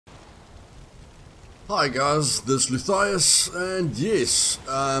Hi guys, this is Luthias, and yes,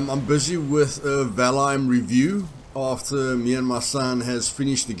 I'm busy with a Valheim review after me and my son has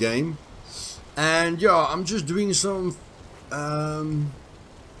finished the game. And yeah, I'm just doing some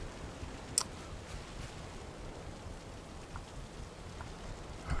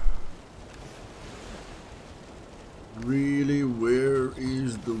really, where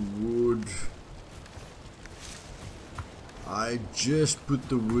is the wood? I just put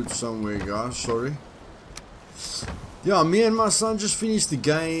the wood somewhere, guys, sorry. Yeah, me and my son just finished the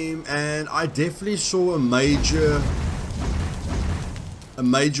game, and I definitely saw a major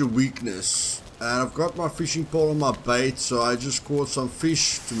weakness. And I've got my fishing pole on my bait, so I just caught some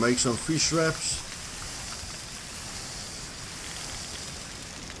fish to make some fish wraps.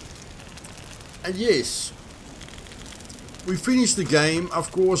 And yes, we finished the game.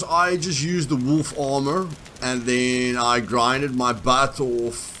 Of course, I just used the wolf armor, and then I grinded my butt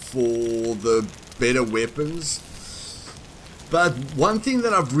off for the better weapons. But one thing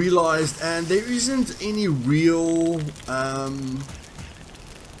that I've realized, and there isn't any real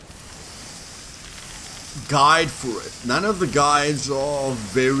guide for it. None of the guides are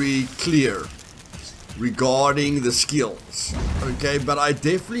very clear regarding the skills. Okay, but I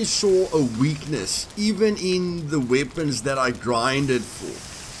definitely saw a weakness even in the weapons that I grinded for.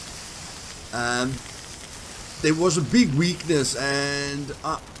 There was a big weakness, and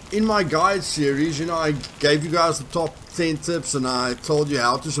in my guide series, you know, I gave you guys the top 10 tips and I told you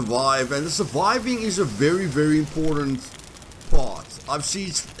how to survive, and the surviving is a very, very important part. I've seen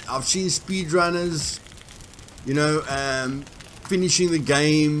speedrunners, you know, finishing the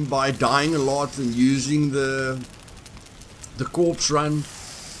game by dying a lot and using the corpse run.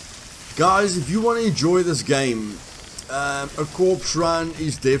 Guys, if you want to enjoy this game, a corpse run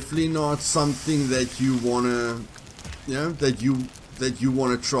is definitely not something that you want to, you know, that you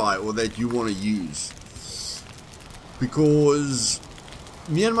want to try or that you want to use. Because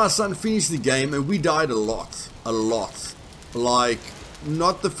me and my son finished the game and we died a lot. Like,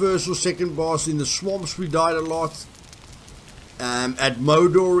 not the first or second boss. In the swamps we died a lot. At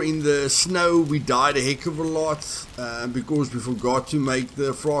Modor in the snow we died a heck of a lot, because we forgot to make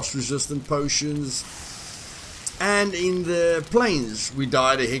the frost resistant potions. And in the plains we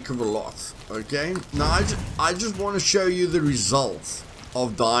died a heck of a lot. Okay, now I just want to show you the result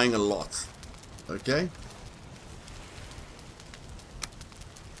of dying a lot. Okay,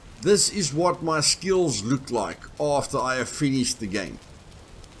 this is what my skills look like after I have finished the game.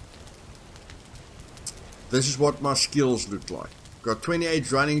 This is what my skills look like. Got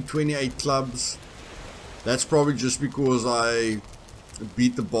 28 running, 28 clubs. That's probably just because I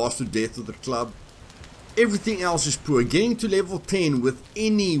beat the boss to death with the club. Everything else is poor. Getting to level 10 with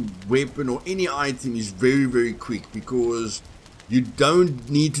any weapon or any item is very, very quick, because you don't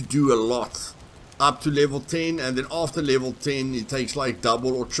need to do a lot up to level 10, and then after level 10 it takes like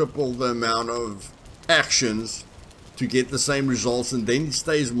double or triple the amount of actions to get the same results, and then it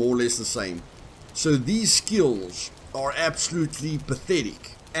stays more or less the same. So these skills are absolutely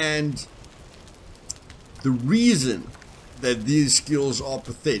pathetic, and the reason that these skills are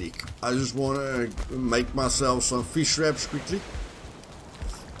pathetic, I just want to make myself some fish wraps quickly.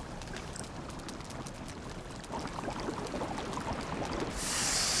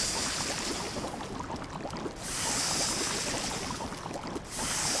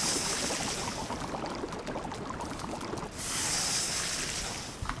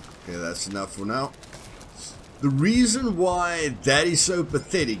 Okay, that's enough for now. The reason why that is so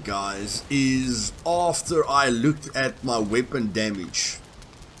pathetic, guys, is after I looked at my weapon damage.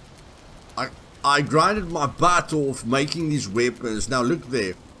 I grinded my butt off making these weapons. Now look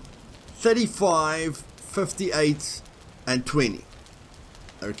there. 35, 58, and 20.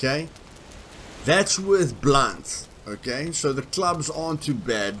 Okay? That's with blunt. Okay? So the clubs aren't too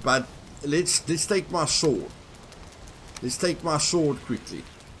bad, but let's take my sword. Let's take my sword quickly.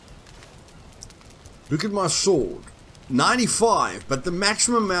 Look at my sword, 95, but the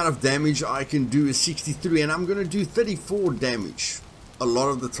maximum amount of damage I can do is 63, and I'm going to do 34 damage a lot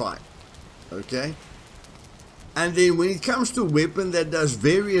of the time, okay? And then when it comes to a weapon that does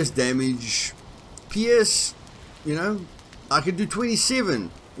various damage, PS, you know, I can do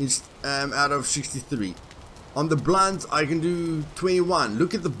 27 out of 63. On the blunt, I can do 21.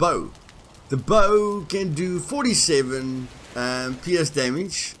 Look at the bow. The bow can do 47 PS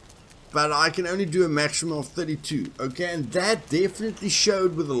damage, but I can only do a maximum of 32, okay? And that definitely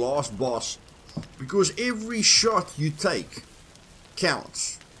showed with the last boss, because every shot you take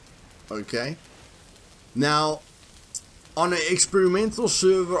counts, okay? Now, on an experimental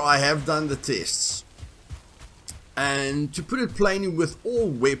server, I have done the tests, and to put it plainly, with all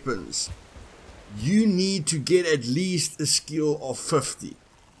weapons, you need to get at least a skill of 50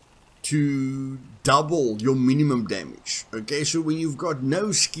 to double your minimum damage. Okay, so when you've got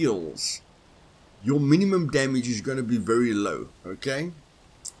no skills, your minimum damage is going to be very low. Okay,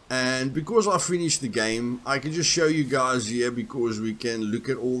 and because I finished the game, I can just show you guys here, because we can look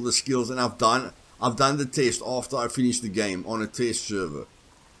at all the skills, and I've done the test after I finished the game on a test server.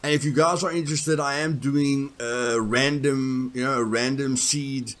 And if you guys are interested, I am doing a random, a random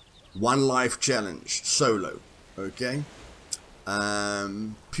seed 1 life challenge solo. Okay,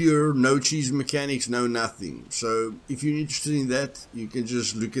 pure, no cheese mechanics, no nothing. So if you're interested in that, you can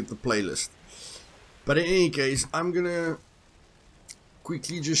just look at the playlist. But in any case, I'm gonna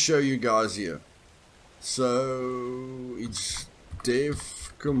quickly just show you guys here. So it's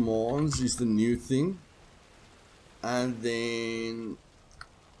dev commands is the new thing, and then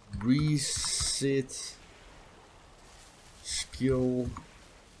reset skill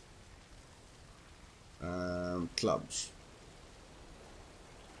clubs.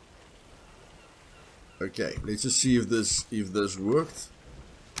 Okay, let's just see if this worked.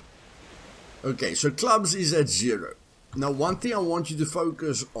 Okay, so clubs is at 0. Now, one thing I want you to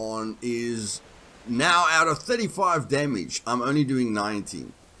focus on is, now out of 35 damage, I'm only doing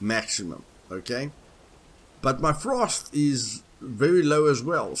 19 maximum. Okay, but my frost is very low as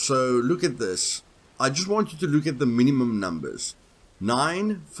well. So look at this. I just want you to look at the minimum numbers: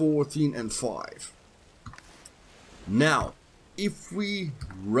 9, 14, and 5. Now, if we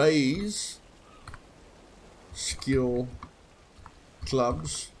raise skill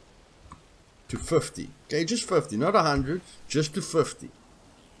clubs to 50, okay, just 50, not 100, just to 50.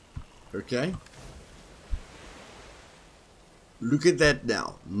 Okay, look at that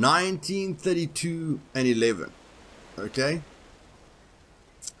now: 19, 32, and 11. Okay,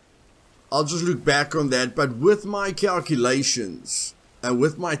 I'll just look back on that, but with my calculations and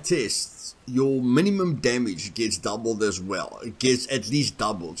with my tests, your minimum damage gets doubled as well. It gets at least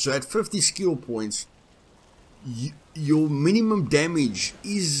doubled. So at 50 skill points, your minimum damage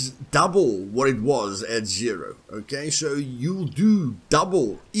is double what it was at 0. Okay, so you'll do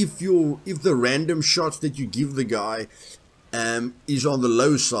double if the random shots that you give the guy is on the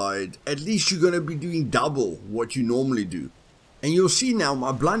low side. At least you're going to be doing double what you normally do. And you'll see now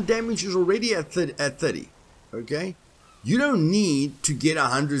my blunt damage is already at 30. Okay, you don't need to get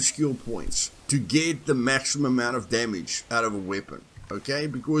 100 skill points to get the maximum amount of damage out of a weapon. Okay,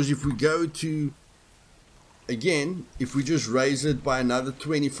 because if we go to, again, if we just raise it by another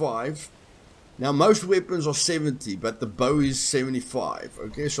 25, now most weapons are 70, but the bow is 75.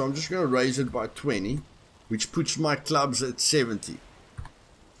 Okay, so I'm just going to raise it by 20, which puts my clubs at 70.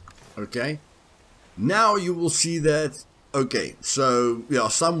 Okay, now you will see that. Okay, so yeah,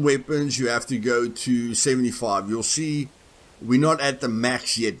 some weapons you have to go to 75. You'll see we're not at the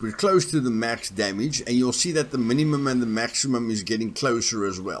max yet. We're close to the max damage, and you'll see that the minimum and the maximum is getting closer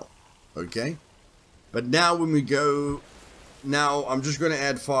as well. Okay, but now when we go, now I'm just going to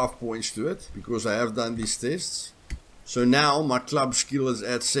add 5 points to it because I have done these tests. So now my club skill is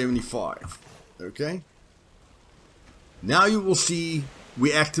at 75. Okay, now you will see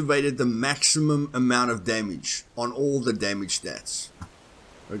we activated the maximum amount of damage on all the damage stats.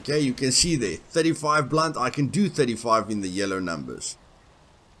 Okay, you can see there, 35 blunt, I can do 35 in the yellow numbers.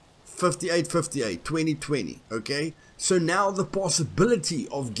 58, 58, 20, 20, okay? So now the possibility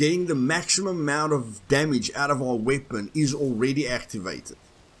of getting the maximum amount of damage out of our weapon is already activated.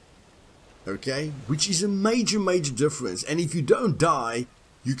 Okay, which is a major difference. And if you don't die,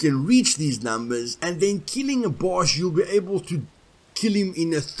 you can reach these numbers, and then killing a boss, you'll be able to kill him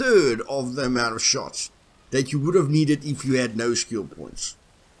in a third of the amount of shots that you would have needed if you had no skill points.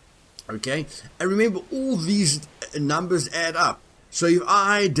 Okay, and remember, all these numbers add up. So if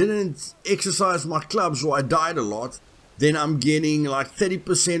I didn't exercise my clubs or I died a lot, then I'm getting like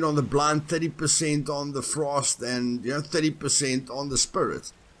 30% on the blunt, 30% on the frost, and 30% on the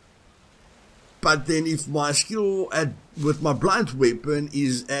spirit. But then if my skill with my blunt weapon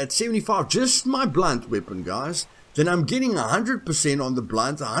is at 75, just my blunt weapon, guys, then I'm getting 100% on the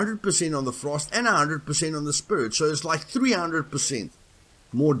blunt, 100% on the frost, and 100% on the spirit. So it's like 300%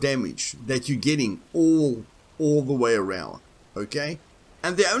 more damage that you're getting all the way around. Okay,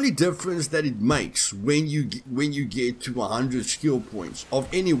 and the only difference that it makes when you get to 100 skill points of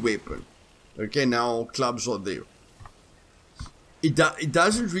any weapon, okay, now clubs are there. It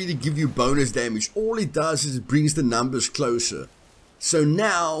doesn't really give you bonus damage. All it does is it brings the numbers closer. So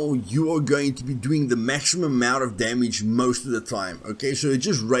now you are going to be doing the maximum amount of damage most of the time. Okay, so it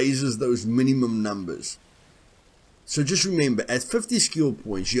just raises those minimum numbers. So just remember, at 50 skill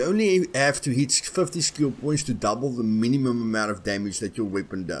points, you only have to hit 50 skill points to double the minimum amount of damage that your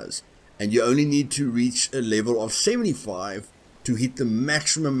weapon does. And you only need to reach a level of 75 to hit the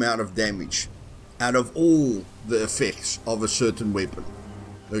maximum amount of damage out of all the effects of a certain weapon.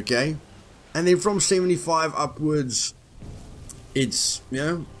 Okay? And then from 75 upwards, it's, you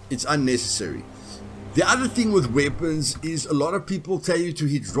know, it's unnecessary. The other thing with weapons is a lot of people tell you to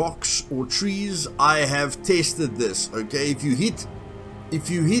hit rocks or trees. I have tested this, okay? If you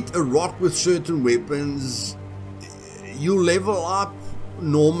hit a rock with certain weapons, you'll level up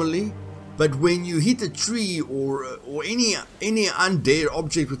normally, but when you hit a tree or any undead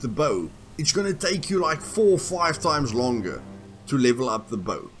object with the bow, it's going to take you like 4 or 5 times longer to level up the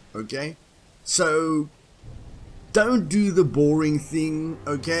bow, okay? So don't do the boring thing,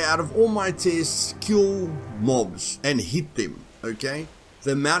 okay? Out of all my tests, kill mobs and hit them, okay?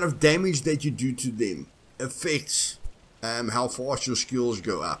 The amount of damage that you do to them affects how fast your skills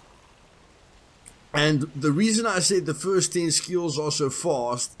go up. And the reason I said the first 10 skills are so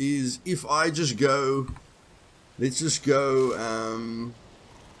fast is if I just go, let's just go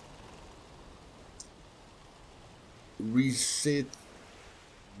reset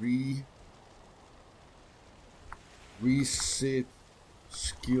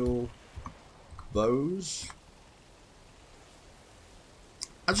skill bows.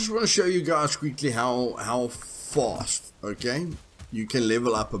 I just want to show you guys quickly how fast, okay, you can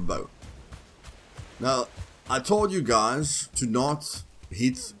level up a bow. Now, I told you guys to not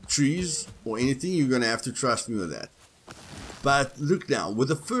hit trees or anything. You're going to have to trust me with that. But look now, with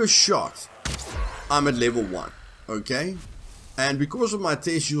the first shot, I'm at level 1, okay? And because of my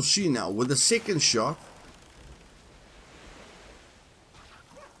test, you'll see now, with the second shot,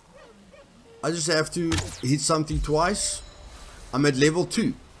 I just have to hit something twice. I'm at level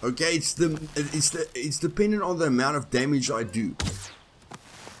 2. Okay, it's dependent on the amount of damage I do.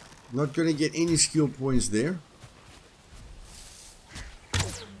 Not gonna get any skill points there.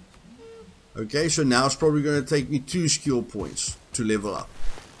 Okay, so now it's probably gonna take me 2 skill points to level up.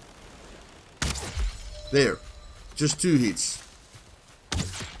 There, just 2 hits.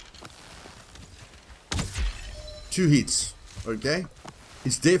 2 hits. Okay.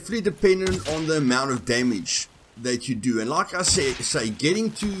 It's definitely dependent on the amount of damage that you do, and like I say,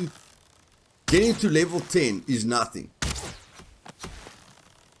 getting to level 10 is nothing.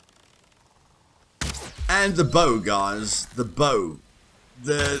 And the bow, guys, the bow,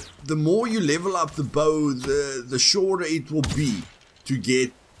 the more you level up the bow, the shorter it will be to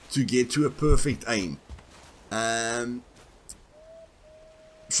get to a perfect aim.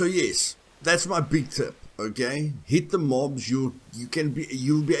 So yes, that's my big tip. Okay, hit the mobs. You'll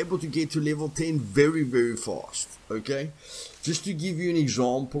be able to get to level 10 very, very fast. Okay, just to give you an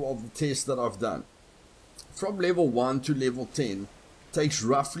example of the test that I've done, from level 1 to level 10 takes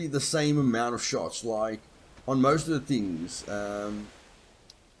roughly the same amount of shots. Like on most of the things,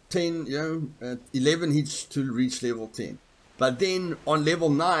 10, 11 hits to reach level 10. But then on level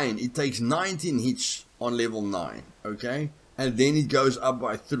 9, it takes 19 hits on level 9. Okay, and then it goes up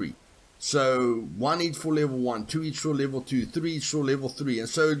by 3. So 1 hit for level 1, 2 hits for level 2, 3 hits for level 3, and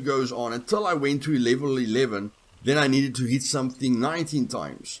so it goes on until I went to level 11. Then I needed to hit something 19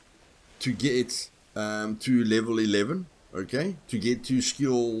 times to get to level 11, okay, to get to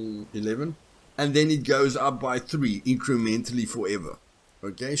skill 11, and then it goes up by 3 incrementally forever,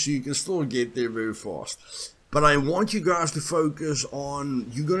 okay, so you can still get there very fast. But I want you guys to focus on,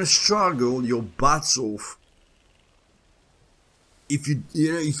 you're going to struggle your butts off if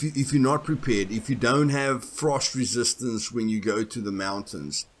you're not prepared, if you don't have frost resistance when you go to the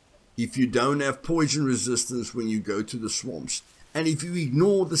mountains, if you don't have poison resistance when you go to the swamps, and if you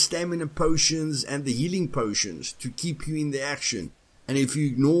ignore the stamina potions and the healing potions to keep you in the action, and if you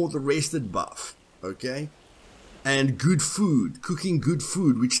ignore the rested buff, okay, and good food, cooking good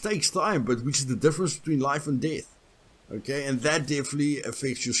food, which takes time, but which is the difference between life and death, okay, and that definitely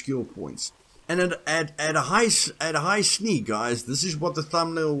affects your skill points. And at a high sneak, guys, this is what the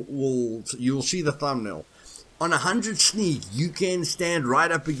thumbnail you'll see the thumbnail. On 100 sneak, you can stand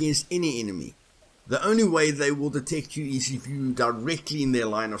right up against any enemy. The only way they will detect you is if you're directly in their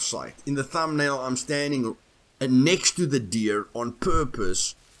line of sight. In the thumbnail, I'm standing next to the deer on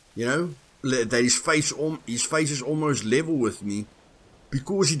purpose, you know, that his face is almost level with me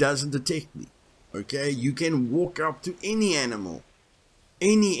because he doesn't detect me. Okay, you can walk up to any animal,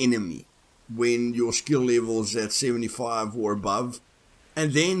 any enemy, when your skill level is at 75 or above,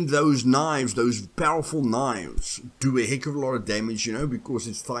 and then those knives, those powerful knives, do a heck of a lot of damage, you know, because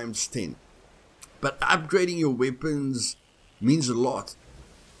it's times 10. But upgrading your weapons means a lot.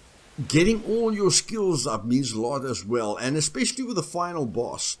 Getting all your skills up means a lot as well, and especially with the final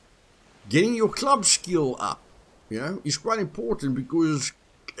boss, getting your club skill up, you know, is quite important, because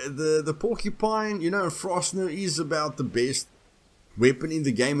like the porcupine, you know, Frostner is about the best weapon in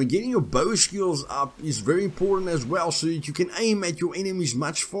the game, and getting your bow skills up is very important as well, so that you can aim at your enemies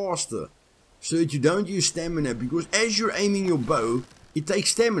much faster, so that you don't use stamina, because as you're aiming your bow, it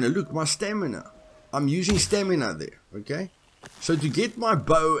takes stamina. Look, my stamina, I'm using stamina there, okay? So to get my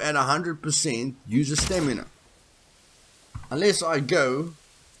bow at 100%, use a stamina. Unless I go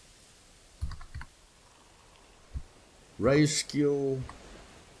raise skill,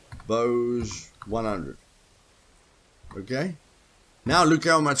 bows 100. Okay? Now look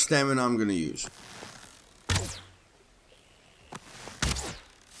how much stamina I'm going to use.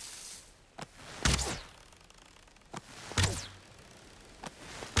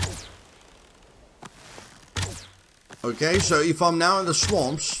 Okay, so if I'm now in the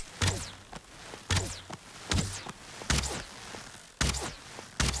swamps,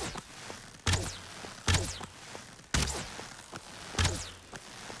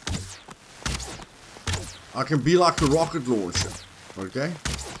 I can be like a rocket launcher. Okay?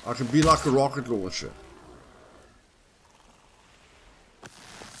 I can be like a rocket launcher.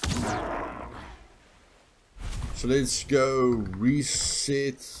 So let's go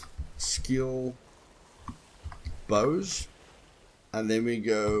reset skill bows, and then we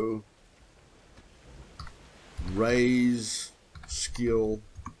go raise skill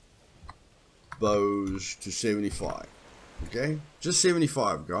bows to 75. Okay, just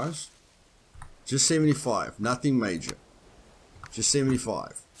 75, guys, just 75, nothing major, just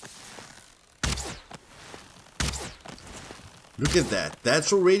 75. Look at that,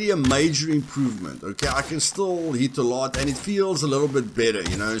 that's already a major improvement. Okay, I can still hit a lot and it feels a little bit better,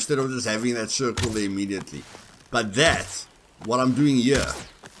 you know, instead of just having that circle there immediately. But that, what I'm doing here,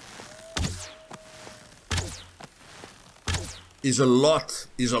 is a lot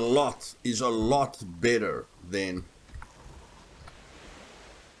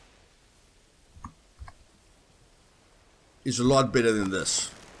better than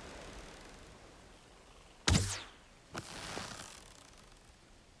this.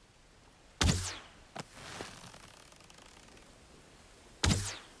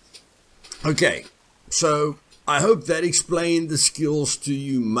 Okay, so I hope that explained the skills to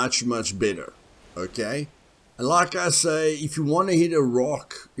you much better. Okay, and like I say, if you want to hit a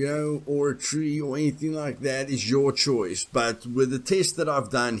rock, you know, or a tree or anything like that, is your choice. But with the test that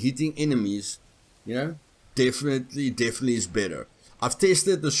I've done, hitting enemies, you know, definitely is better. I've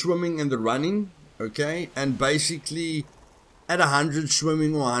tested the swimming and the running, okay, and basically at 100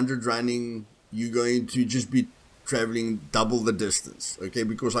 swimming or 100 running, you're going to just be traveling double the distance, okay,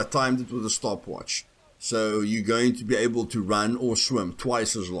 because I timed it with a stopwatch. So you're going to be able to run or swim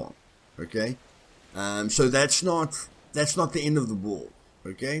twice as long, okay. So that's not the end of the world,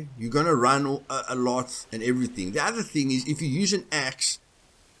 okay. You're gonna run a lot and everything. The other thing is, if you use an axe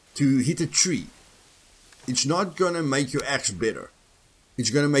to hit a tree, it's not gonna make your axe better. It's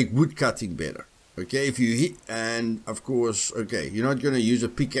gonna make wood cutting better, okay. If you hit, and of course, okay, you're not gonna use a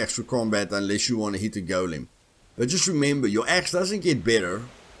pickaxe for combat unless you want to hit a golem. But just remember, your axe doesn't get better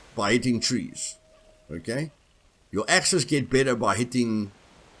by hitting trees, okay? Your axes get better by hitting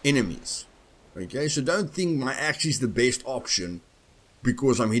enemies, okay? So don't think my axe is the best option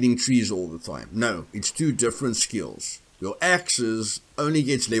because I'm hitting trees all the time. No, it's two different skills. Your axes only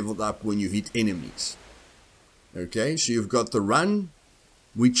gets leveled up when you hit enemies, okay? So you've got the run,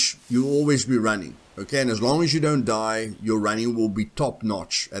 which you'll always be running, okay? And as long as you don't die, your running will be top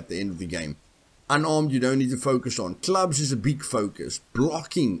notch at the end of the game. Unarmed, you don't need to focus on. Clubs is a big focus.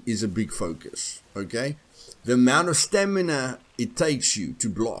 Blocking is a big focus, okay? The amount of stamina it takes you to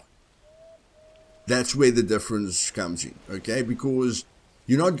block, that's where the difference comes in, okay? Because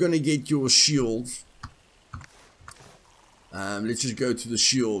you're not going to get your shield. Let's just go to the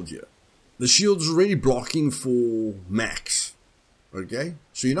shield here. The shield's already blocking for max, okay?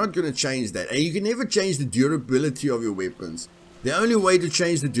 So you're not going to change that. And you can never change the durability of your weapons. The only way to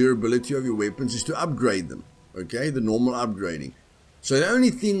change the durability of your weapons is to upgrade them, okay? The normal upgrading. So the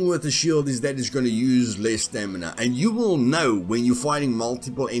only thing with the shield is that it's going to use less stamina. And you will know when you're fighting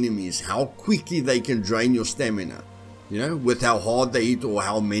multiple enemies how quickly they can drain your stamina, you know, with how hard they hit or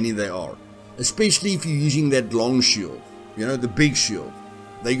how many they are. Especially if you're using that long shield, you know, the big shield.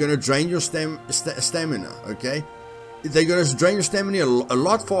 They're going to drain your stamina, okay? They're going to drain your stamina a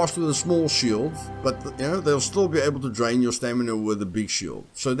lot faster with a small shield, but you know, they'll still be able to drain your stamina with a big shield.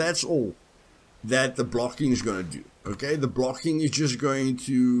 So that's all that the blocking is going to do, okay? The blocking is just going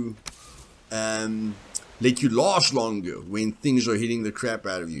to let you last longer when things are hitting the crap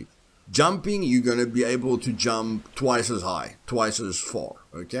out of you. Jumping, you're going to be able to jump twice as high, twice as far,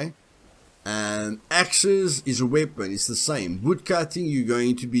 okay? Axes is a weapon, it's the same. Wood cutting, you're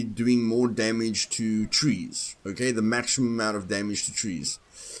going to be doing more damage to trees, okay, the maximum amount of damage to trees.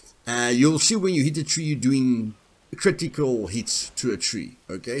 You'll see when you hit a tree, you're doing critical hits to a tree,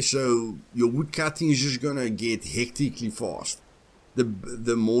 okay, so your wood cutting is just gonna get hectically fast.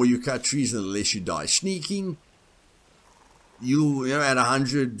 The more you cut trees, the less you die. Sneaking, you know, at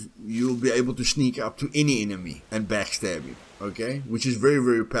 100, you'll be able to sneak up to any enemy and backstab him, okay? Which is very,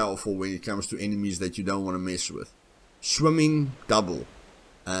 very powerful when it comes to enemies that you don't want to mess with. Swimming, double.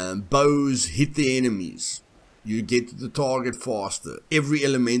 Bows, hit the enemies. You get to the target faster. Every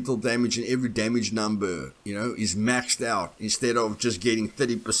elemental damage and every damage number, you know, is maxed out instead of just getting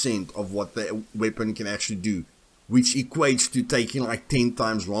 30% of what the weapon can actually do, which equates to taking like 10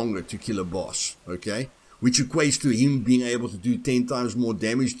 times longer to kill a boss, okay? Which equates to him being able to do 10 times more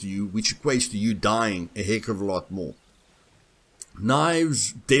damage to you, which equates to you dying a heck of a lot more.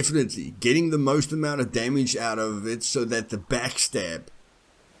 Knives, definitely. Getting the most amount of damage out of it so that the backstab,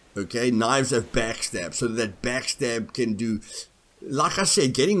 okay, knives have backstab, so that backstab can do, like I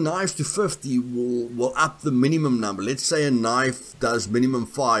said, getting knives to 50 will up the minimum number. Let's say a knife does minimum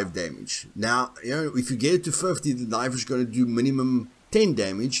 5 damage. Now, you know, if you get it to 50, the knife is going to do minimum 10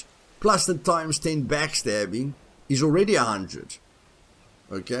 damage. Plus the times 10 backstabbing is already 100.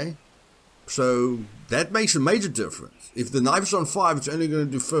 Okay? So that makes a major difference. If the knife is on 5, it's only going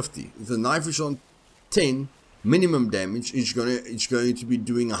to do 50. If the knife is on 10, minimum damage, it's going to be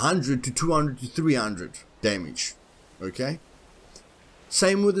doing 100 to 200 to 300 damage. Okay?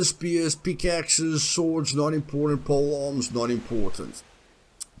 Same with the spears, pickaxes, swords, not important, pole arms, not important.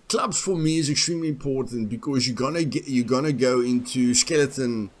 Clubs for me is extremely important because you're gonna go into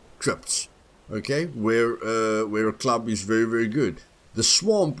skeleton crypts, okay, where a club is very, very good. The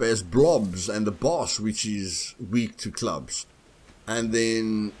swamp has blobs and the boss, which is weak to clubs. And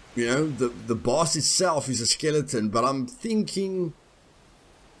then, you know, the boss itself is a skeleton, but I'm thinking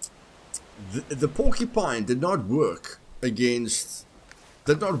the porcupine did not work against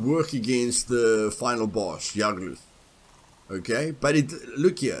the final boss, Yagluth. Okay, but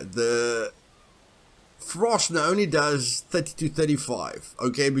look here, the Frostner only does 30 to 35,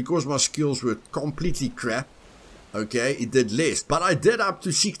 okay, because my skills were completely crap, okay, it did less, but I did up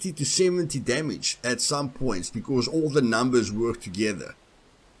to 60 to 70 damage at some points, because all the numbers work together,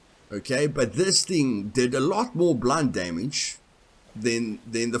 okay, but this thing did a lot more blunt damage than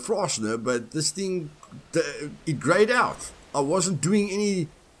the Frostner, but this thing, it grayed out. I wasn't doing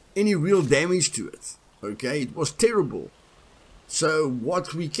any real damage to it, okay, it was terrible. So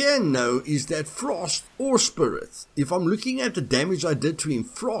what we can know is that Frost or Spirit, if I'm looking at the damage I did to him,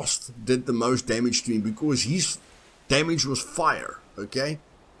 Frost did the most damage to him because his damage was fire, okay?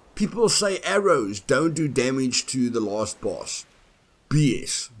 People say arrows don't do damage to the last boss.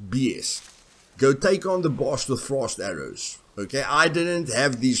 BS, BS. Go take on the boss with frost arrows, okay? I didn't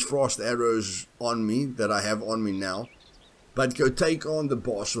have these frost arrows on me that I have on me now, but go take on the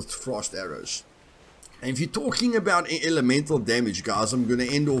boss with frost arrows. And if you're talking about elemental damage, guys, I'm going to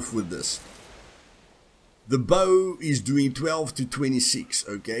end off with this. The bow is doing 12 to 26,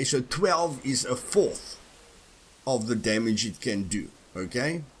 okay? So 12 is a fourth of the damage it can do,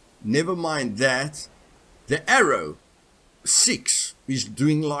 okay? Never mind that. The arrow, 6, is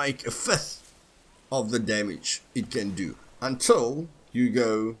doing like a fifth of the damage it can do. Until you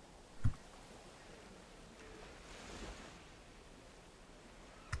go...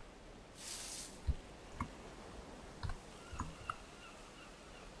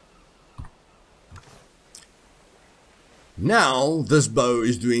 Now, this bow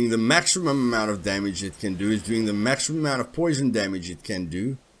is doing the maximum amount of damage it can do, it's doing the maximum amount of poison damage it can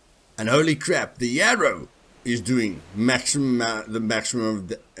do, and holy crap, the arrow is doing the maximum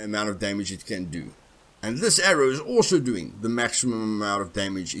amount of damage it can do. And this arrow is also doing the maximum amount of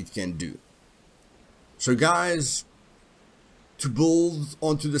damage it can do. So guys, to build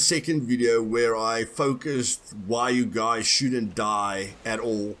onto the second video where I focused why you guys shouldn't die at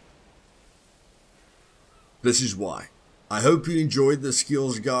all, this is why. I hope you enjoyed the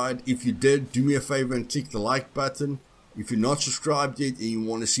skills guide. If you did, do me a favor and click the like button. If you're not subscribed yet and you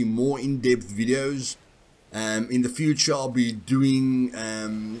want to see more in-depth videos, in the future I'll be doing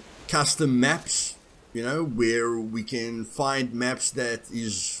custom maps, you know, where we can find maps that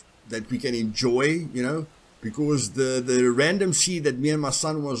we can enjoy, you know, because the random sea that me and my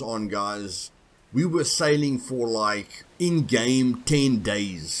son was on, guys, we were sailing for like in-game 10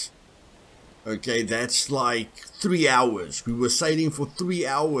 days. Okay, that's like 3 hours. We were sailing for 3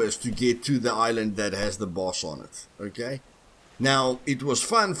 hours to get to the island that has the boss on it. Okay, now it was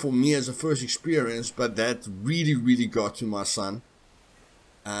fun for me as a first experience, but that really got to my son.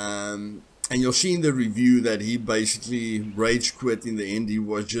 And you'll see in the review that he basically rage quit in the end. He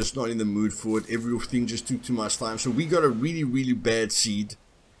was just not in the mood for it. Everything just took too much time. So we got a really, really bad seed,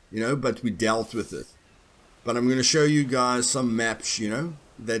 you know, but we dealt with it. But I'm going to show you guys some maps, you know,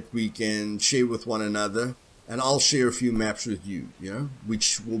 that we can share with one another. And I'll share a few maps with you, you know,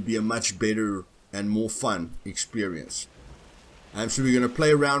 which will be a much better and more fun experience. So we're going to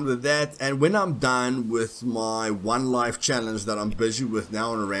play around with that. And when I'm done with my one life challenge that I'm busy with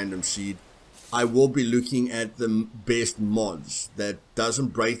now on a random seed, I will be looking at the best mods that doesn't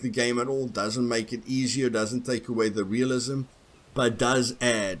break the game at all, doesn't make it easier, doesn't take away the realism, but does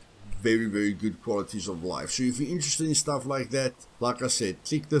add very, very good qualities of life. So if you're interested in stuff like that, like I said,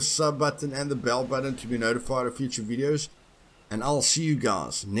 click the sub button and the bell button to be notified of future videos. And I'll see you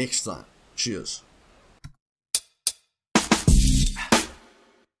guys next time. Cheers.